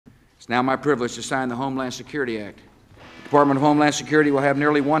It's now my privilege to sign the Homeland Security Act. The Department of Homeland Security will have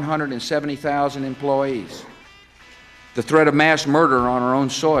nearly 170,000 employees. The threat of mass murder on our own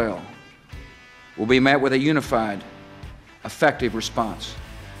soil will be met with a unified, effective response.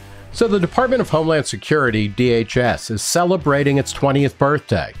 So the Department of Homeland Security, DHS, is celebrating its 20th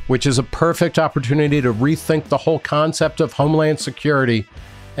birthday, which is a perfect opportunity to rethink the whole concept of Homeland Security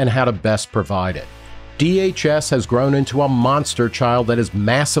and how to best provide it. DHS has grown into a monster child that is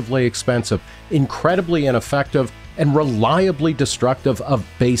massively expensive, incredibly ineffective, and reliably destructive of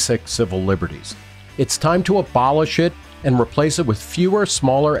basic civil liberties. It's time to abolish it and replace it with fewer,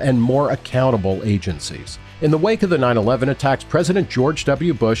 smaller, and more accountable agencies. In the wake of the 9/11 attacks, President George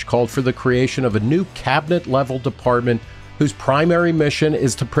W. Bush called for the creation of a new cabinet-level department whose primary mission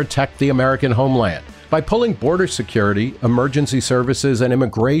is to protect the American homeland. By pulling border security, emergency services, and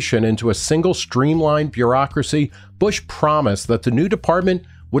immigration into a single streamlined bureaucracy, Bush promised that the new department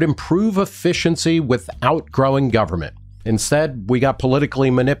would improve efficiency without growing government. Instead, we got politically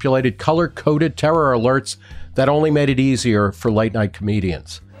manipulated, color-coded terror alerts that only made it easier for late-night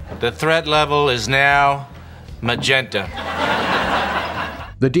comedians. The threat level is now magenta.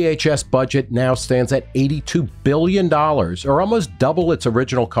 The DHS budget now stands at $82 billion, or almost double its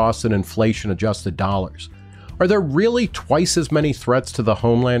original cost in inflation-adjusted dollars. Are there really twice as many threats to the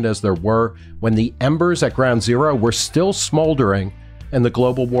homeland as there were when the embers at Ground Zero were still smoldering and the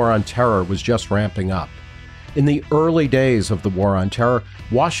global war on terror was just ramping up? In the early days of the war on terror,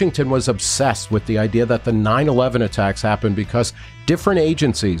 Washington was obsessed with the idea that the 9/11 attacks happened because different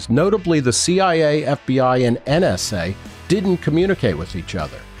agencies, notably the CIA, FBI, and NSA, didn't communicate with each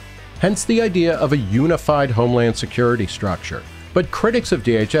other. Hence the idea of a unified Homeland Security structure. But critics of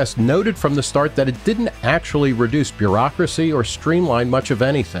DHS noted from the start that it didn't actually reduce bureaucracy or streamline much of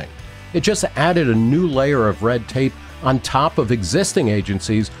anything. It just added a new layer of red tape on top of existing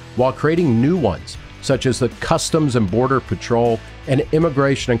agencies while creating new ones, such as the Customs and Border Patrol and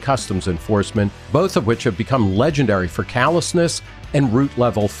Immigration and Customs Enforcement, both of which have become legendary for callousness and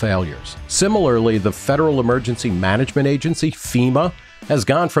root-level failures. Similarly, the Federal Emergency Management Agency, FEMA, has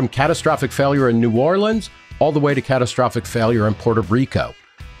gone from catastrophic failure in New Orleans all the way to catastrophic failure in Puerto Rico,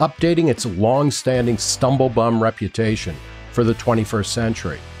 updating its long-standing stumble-bum reputation for the 21st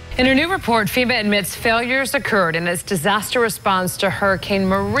century. In a new report, FEMA admits failures occurred in its disaster response to Hurricane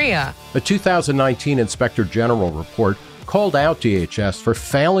Maria. A 2019 Inspector General report called out DHS for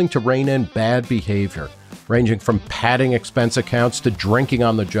failing to rein in bad behavior, ranging from padding expense accounts to drinking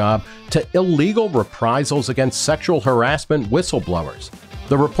on the job to illegal reprisals against sexual harassment whistleblowers.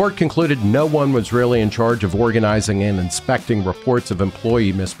 The report concluded no one was really in charge of organizing and inspecting reports of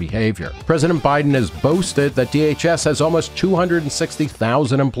employee misbehavior. President Biden has boasted that DHS has almost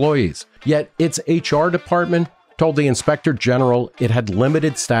 260,000 employees, yet its HR department told the Inspector General it had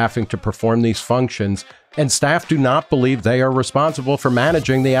limited staffing to perform these functions, and staff do not believe they are responsible for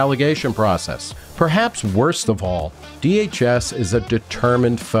managing the allegation process. Perhaps worst of all, DHS is a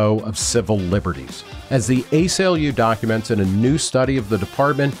determined foe of civil liberties. As the ACLU documents in a new study of the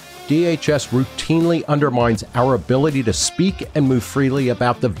department, DHS routinely undermines our ability to speak and move freely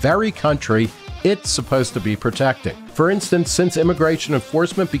about the very country it's supposed to be protecting. For instance, since immigration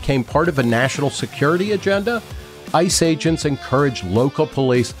enforcement became part of a national security agenda, ICE agents encourage local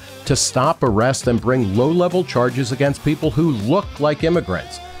police to stop, arrest, and bring low-level charges against people who look like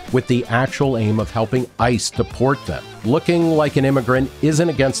immigrants, with the actual aim of helping ICE deport them. Looking like an immigrant isn't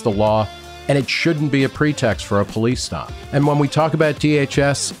against the law, and it shouldn't be a pretext for a police stop. And when we talk about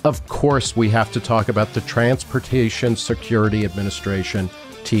DHS, of course we have to talk about the Transportation Security Administration,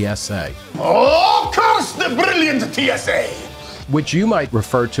 TSA. Oh, curse the brilliant TSA! Which you might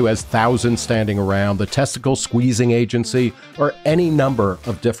refer to as thousands standing around, the testicle squeezing agency, or any number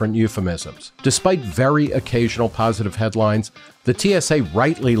of different euphemisms. Despite very occasional positive headlines, the TSA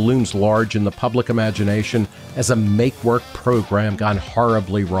rightly looms large in the public imagination as a make-work program gone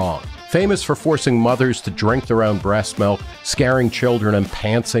horribly wrong. Famous for forcing mothers to drink their own breast milk, scaring children, and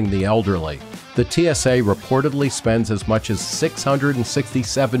pantsing the elderly, the TSA reportedly spends as much as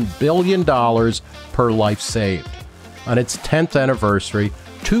 $667 billion per life saved. On its 10th anniversary,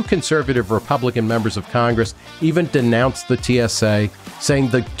 2 conservative Republican members of Congress even denounced the TSA, saying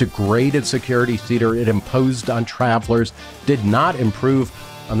the degraded security theater it imposed on travelers did not improve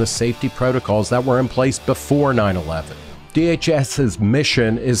on the safety protocols that were in place before 9/11. DHS's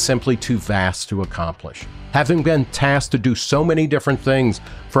mission is simply too vast to accomplish. Having been tasked to do so many different things,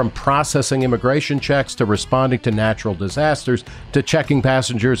 from processing immigration checks to responding to natural disasters, to checking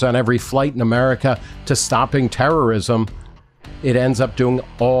passengers on every flight in America, to stopping terrorism, it ends up doing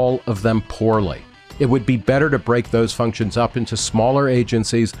all of them poorly. It would be better to break those functions up into smaller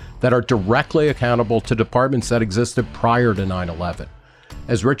agencies that are directly accountable to departments that existed prior to 9/11.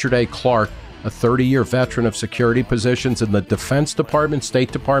 As Richard A. Clarke, a 30-year veteran of security positions in the Defense Department,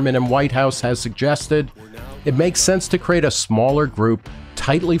 State Department, and White House, has suggested, it makes sense to create a smaller group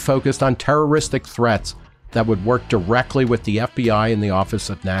tightly focused on terroristic threats that would work directly with the FBI and the Office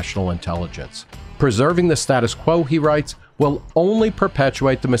of National Intelligence. Preserving the status quo, he writes, will only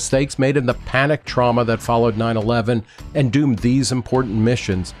perpetuate the mistakes made in the panic trauma that followed 9/11 and doom these important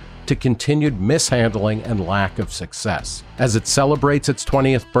missions to continued mishandling and lack of success. As it celebrates its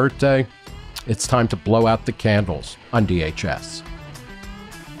 20th birthday, it's time to blow out the candles on DHS.